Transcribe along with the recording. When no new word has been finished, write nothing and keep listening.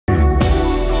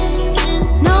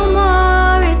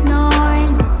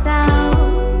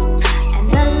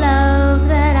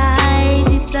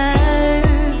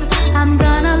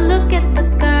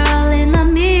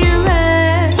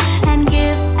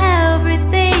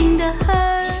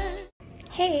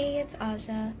it's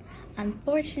Aja.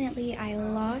 Unfortunately, I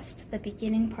lost the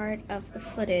beginning part of the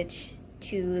footage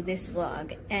to this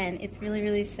vlog, and it's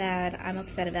really sad. I'm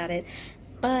upset about it,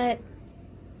 but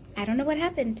I don't know what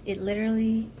happened. It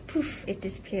literally, poof, it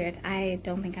disappeared. I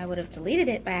don't think I would have deleted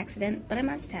it by accident, but I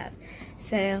must have.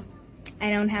 So I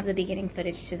don't have the beginning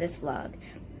footage to this vlog,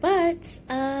 but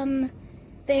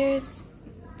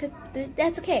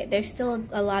that's okay. There's still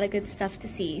a lot of good stuff to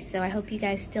see, so I hope you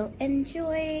guys still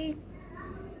enjoy.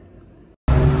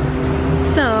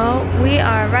 So we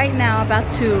are right now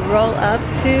about to roll up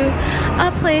to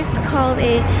a place called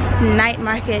a night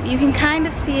market. You can kind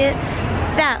of see it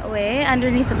that way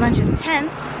underneath a bunch of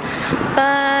tents,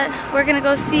 but we're gonna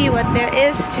go see what there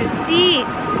is to see.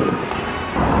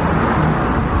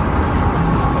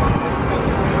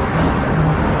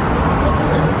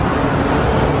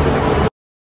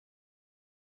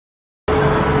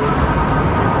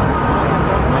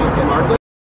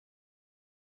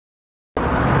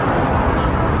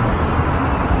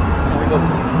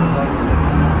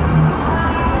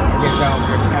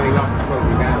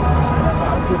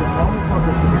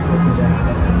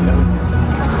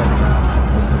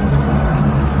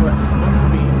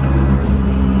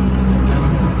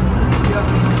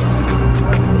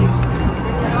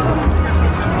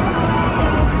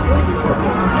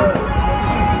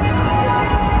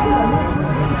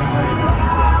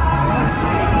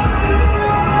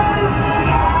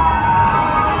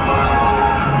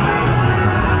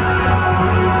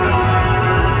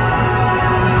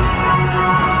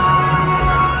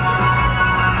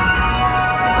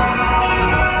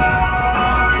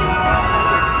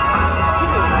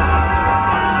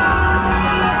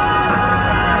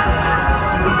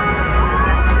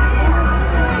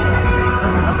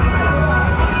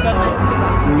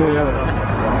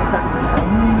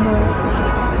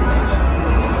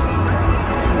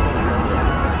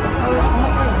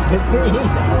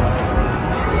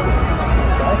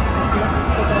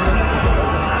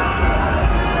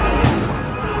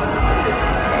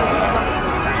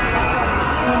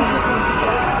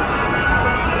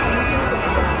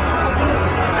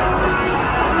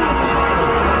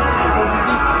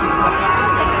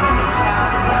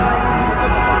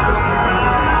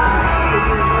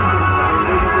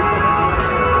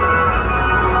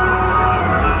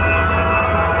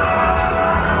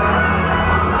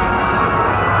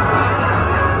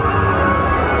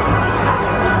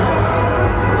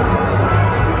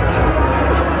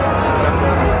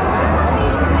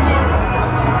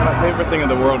 Thing in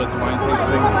the world is wine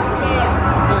tasting.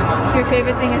 Your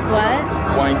favorite thing is what?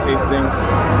 Wine tasting.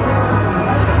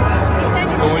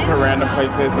 Just going to random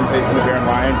places and tasting the beer and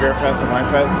wine, beer fest and wine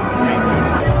fest.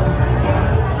 Amazing.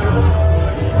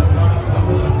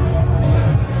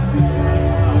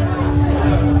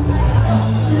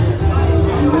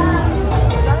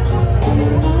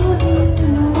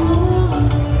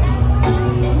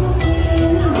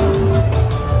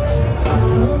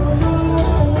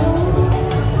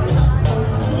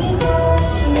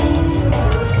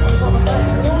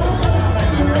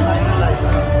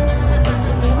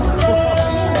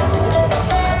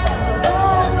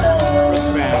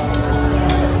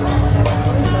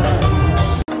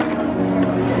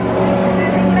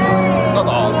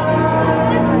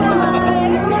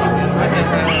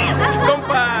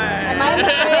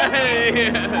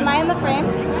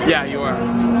 Yeah, you are.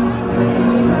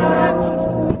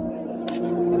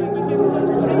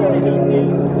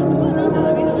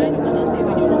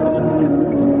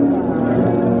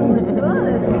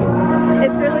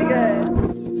 It's really good.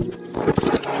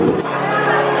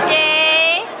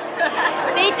 Yay!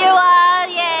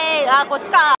 Yay!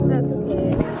 That's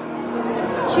okay.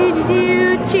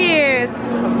 Cheers!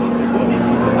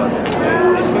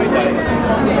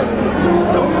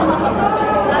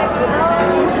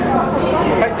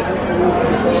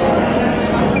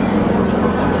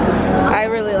 I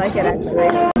really like it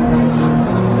actually.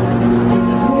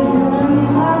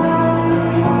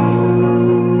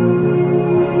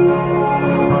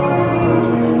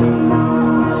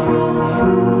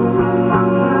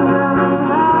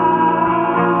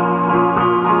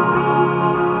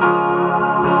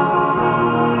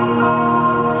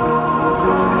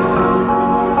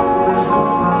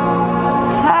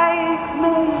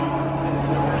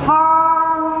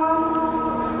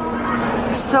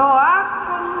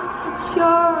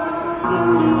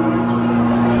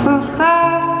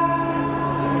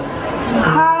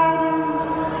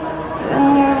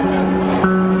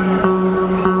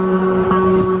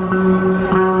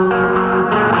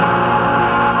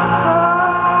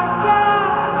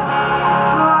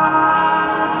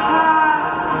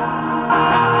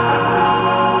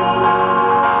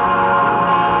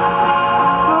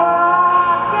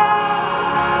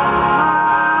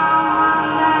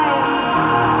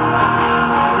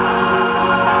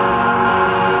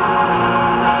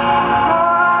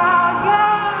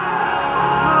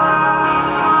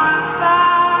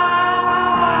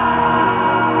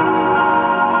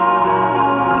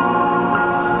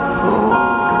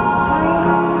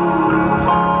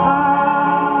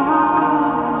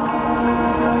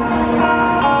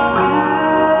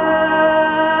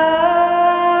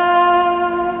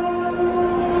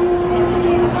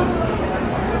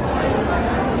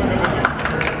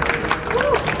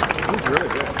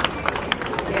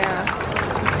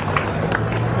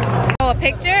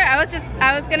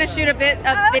 was gonna shoot a bit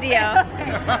of video.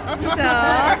 So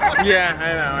Yeah,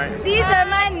 I know, right? these are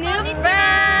my new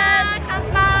friends.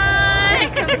 Kanpai!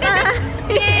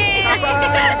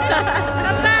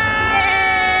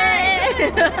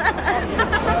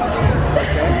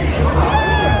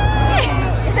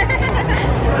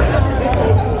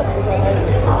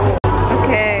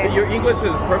 Okay. Your English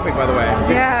is perfect, by the way.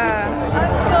 Yeah.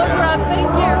 I'm so proud, thank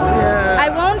you. Yeah. I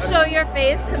won't show your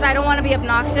face because I don't want to be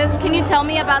obnoxious. Can you tell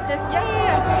me about this?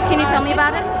 Yeah. Can you tell me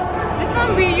about it? This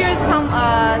one we use some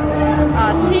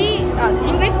tea,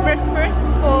 English breakfast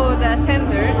for the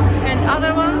center, and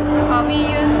other one we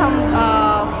use some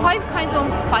 5 kinds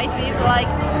of spices like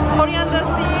coriander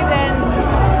seed and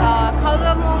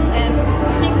cardamom and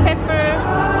pink pepper.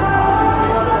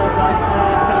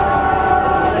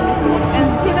 And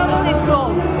cinnamon and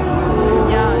clove.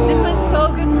 Yeah, this one's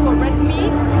so good for red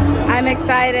meat. I'm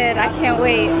excited. I can't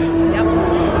wait. Yep.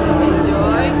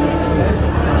 Enjoy.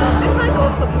 This one is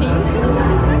also pink.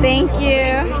 Thank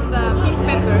you. From the pink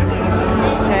pepper.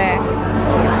 Okay.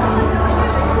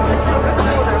 It's so good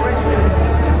for the red meat.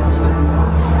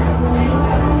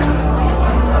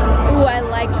 Ooh, I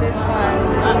like this one.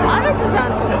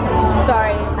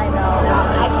 Sorry, I know.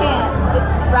 I can't.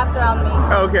 It's wrapped around me.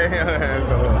 Okay.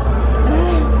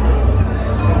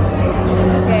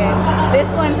 Okay. This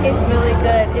one tastes really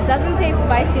good. It doesn't taste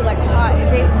spicy like hot. It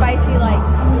tastes spicy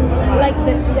like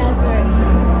the desert.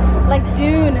 Like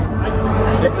dune. The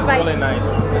This is spice. really nice.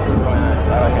 This is really nice. I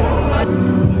like it.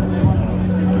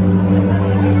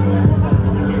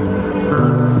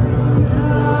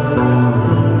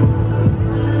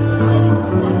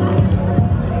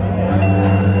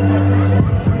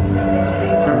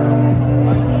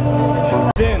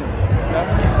 Gin.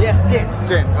 Yes, yes.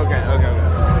 Gin. Okay.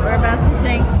 We're about to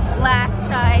drink black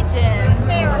chai gin.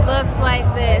 Looks like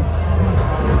this.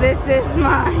 This is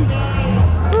mine.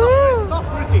 Woo! So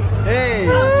pretty. Hey.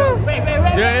 Woo! Wait.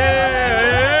 Yeah.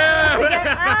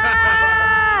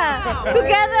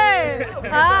 Together!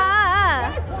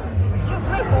 Ah!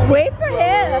 Wait for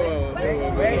him!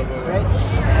 Wait.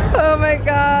 Oh my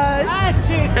gosh!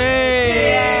 Cheers.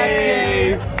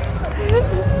 Hey.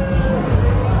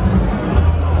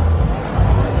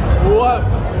 What?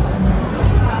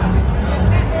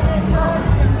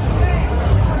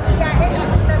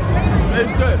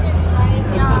 It's good.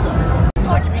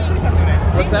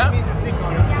 What's that?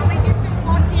 Yeah, we just took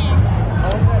 14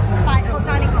 spice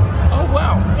botanicals. Oh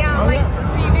wow. Yeah, Oh, like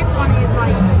see this one is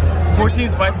like 14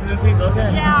 spices and teas. Okay.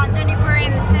 yeah, juniper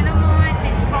and cinnamon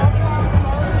and cardamom,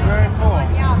 cloves Very and so cool. on.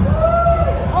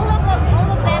 Yeah, all of them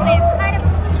is kind of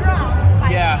strong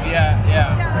spice. Yeah.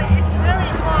 So it's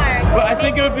really hard. But to I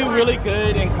think make it would be fun. really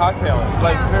good in cocktails.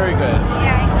 Like very good.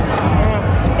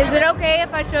 Yeah. Is it okay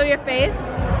if I show your face?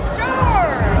 Sure.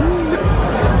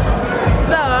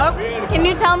 So, can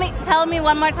you tell me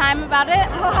one more time about it?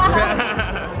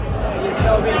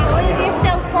 Yeah, we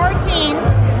distilled 14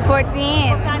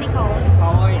 14. botanicals.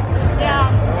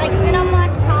 Yeah, like cinnamon,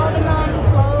 cardamom,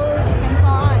 cloves, and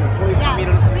so on. Yeah,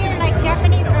 we're like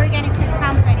Japanese organic food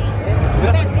company,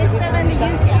 but distilled in the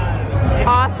UK.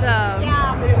 Awesome.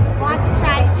 Yeah, black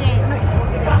chai gin.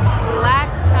 Black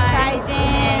chai. Chai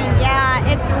gin.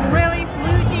 Yeah, it's really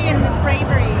fruity and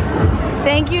flavory.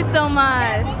 Thank you so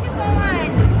much. Thank you so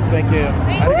much. Thank you.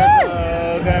 Woo!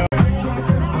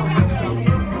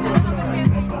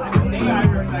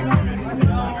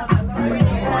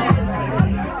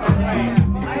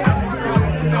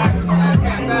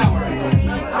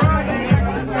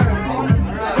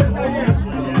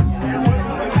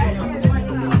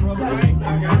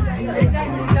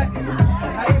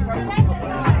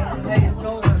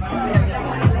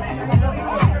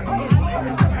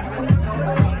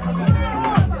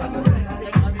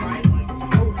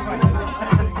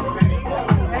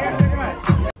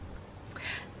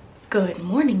 Good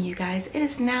morning, you guys. It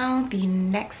is now the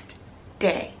next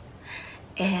day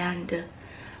and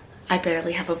I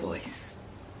barely have a voice.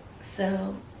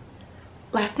 So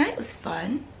last night was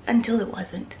fun until it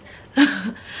wasn't.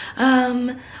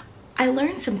 I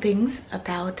learned some things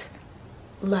about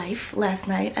life last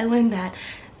night. I learned that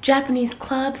Japanese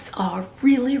clubs are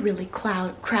really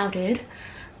crowded.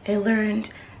 I learned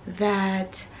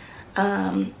that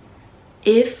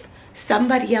if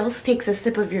somebody else takes a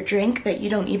sip of your drink that you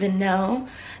don't even know,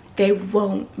 they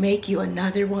won't make you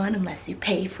another one unless you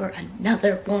pay for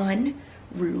another one.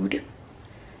 Rude.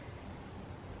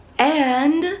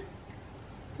 And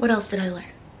what else did I learn?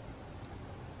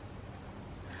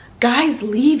 Guys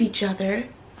leave each other.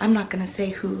 I'm not gonna say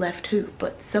who left who,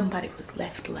 but somebody was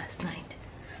left last night.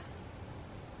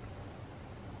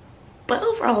 But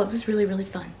overall, it was really, really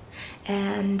fun.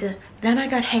 And then I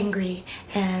got hangry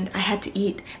and I had to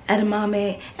eat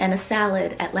edamame and a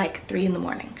salad at like 3 in the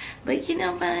morning. But you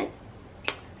know what?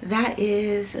 That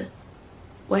is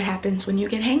what happens when you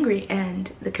get hangry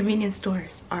and the convenience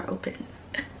stores are open.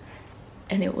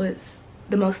 And it was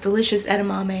the most delicious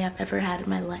edamame I've ever had in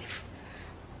my life.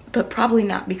 But probably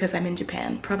not because I'm in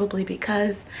Japan, probably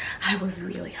because I was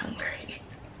really hungry.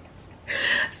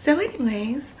 So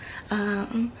anyways,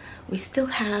 we still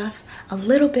have a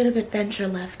little bit of adventure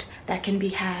left that can be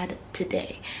had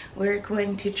today. We're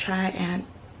going to try and,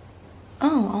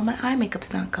 oh, all my eye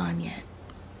makeup's not gone yet.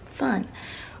 Fun.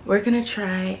 We're gonna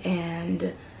try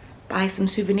and buy some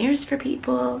souvenirs for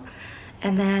people,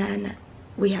 and then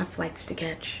we have flights to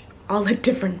catch all at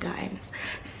different times.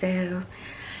 So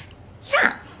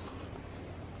yeah.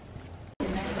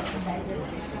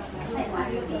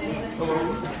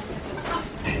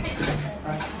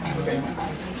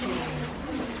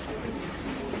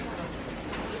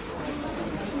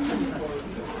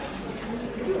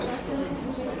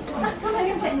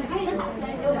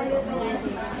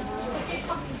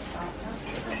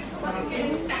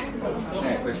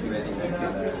 Questi vedi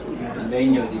il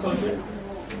legno di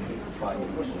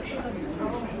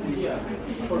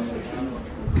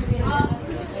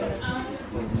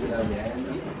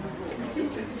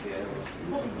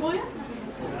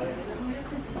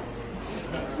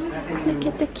Look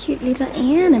at the cute little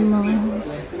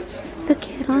animals. Look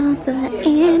at all the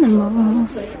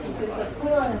animals.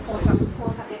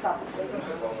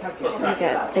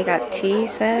 They got tea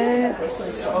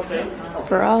sets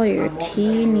for all your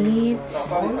tea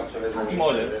needs.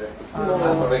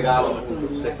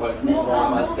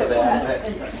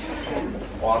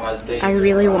 I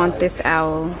really want this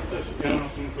owl.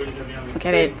 Look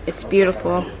at it, it's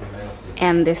beautiful.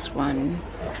 And this one.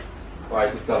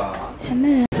 And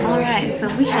then, alright, so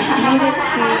we have made it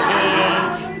to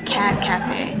a cat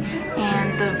cafe.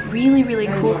 And the really, really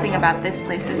cool thing about this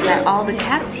place is that all the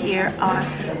cats here are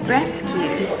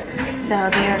rescues. So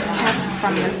they are cats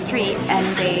from the street,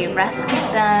 and they rescue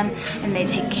them and they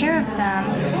take care of them,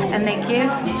 and they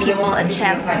give people a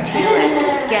chance to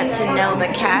get to know the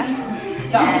cats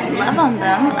and love on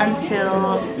them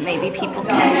until maybe people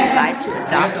can decide to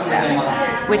adopt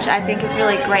them, which I think is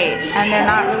really great. And they're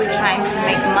not really trying to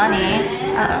make money.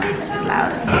 It's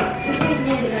loud.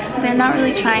 They're not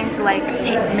really trying to like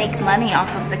make money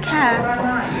off of the cats.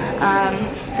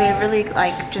 They really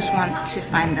like just want to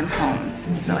find them homes.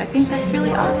 So I think that's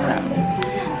really awesome.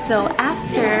 So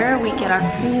after we get our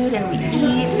food and we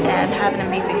eat and have an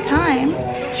amazing time,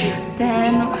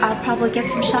 then I'll probably get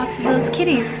some shots of those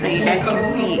kitties so you guys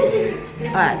can see.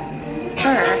 But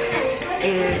first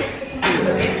is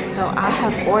food. So I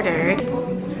have ordered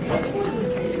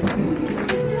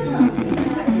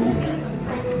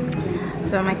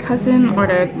so my cousin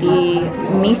ordered the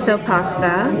miso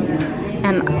pasta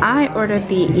and I ordered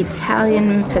the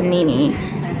Italian panini,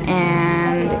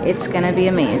 and it's gonna be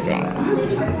amazing.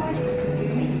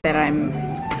 That I'm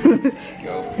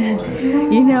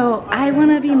you know, I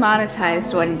want to be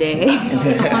monetized one day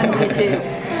on YouTube.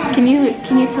 Can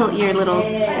you tilt your little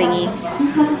thingy?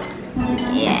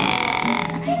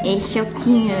 Yeah, it's so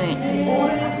cute.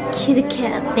 Kitty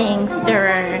cat thing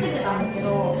stirrer.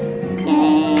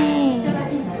 Yay!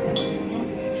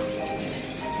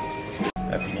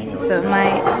 So my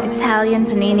Italian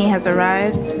panini has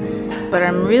arrived, but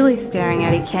I'm really staring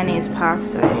at Ikeni's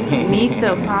pasta. It's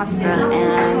miso pasta,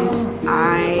 and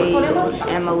I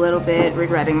am a little bit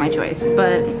regretting my choice,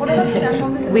 but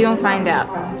we gonna find out.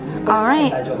 All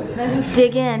right,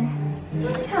 dig in.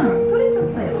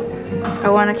 I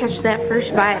want to catch that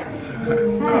first bite.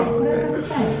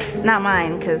 Not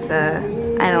mine, because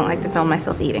I don't like to film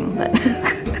myself eating, but.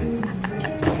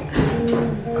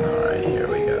 Alright, here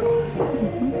we go.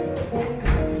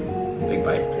 Big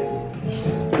bite.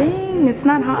 Dang, it's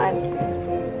not hot.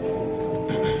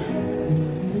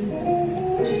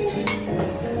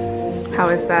 How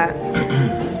is that?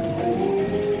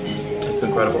 It's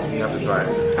incredible. You have to try it.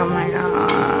 Oh my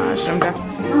gosh, I'm definitely.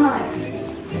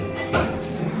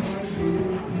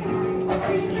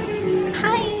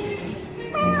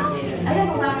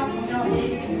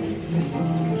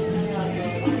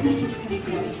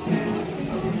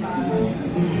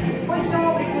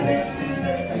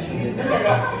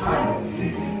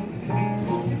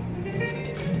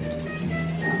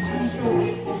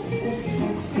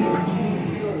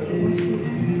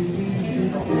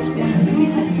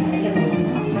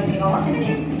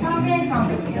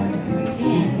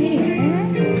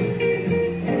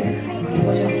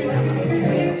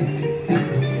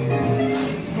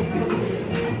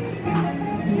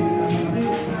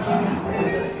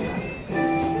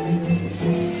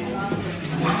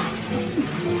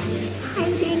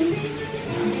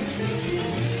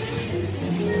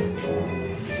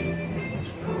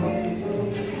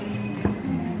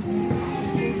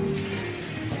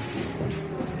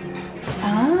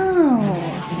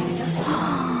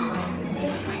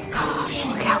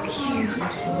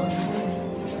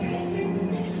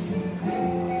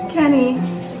 Kenny.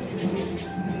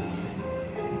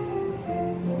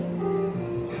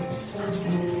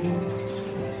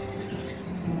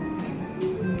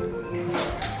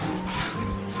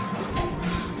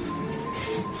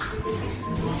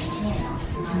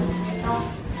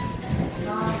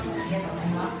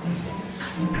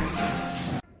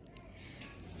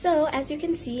 So as you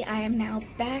can see, I am now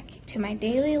back to my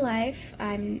daily life.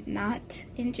 I'm not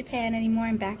in Japan anymore,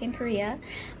 I'm back in Korea,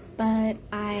 but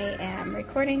I am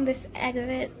recording this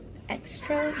outro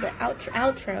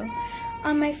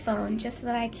on my phone just so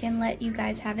that I can let you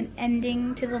guys have an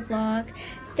ending to the vlog.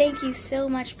 Thank you so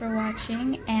much for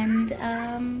watching, and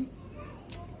I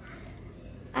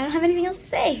don't have anything else to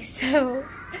say, so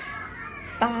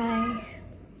bye.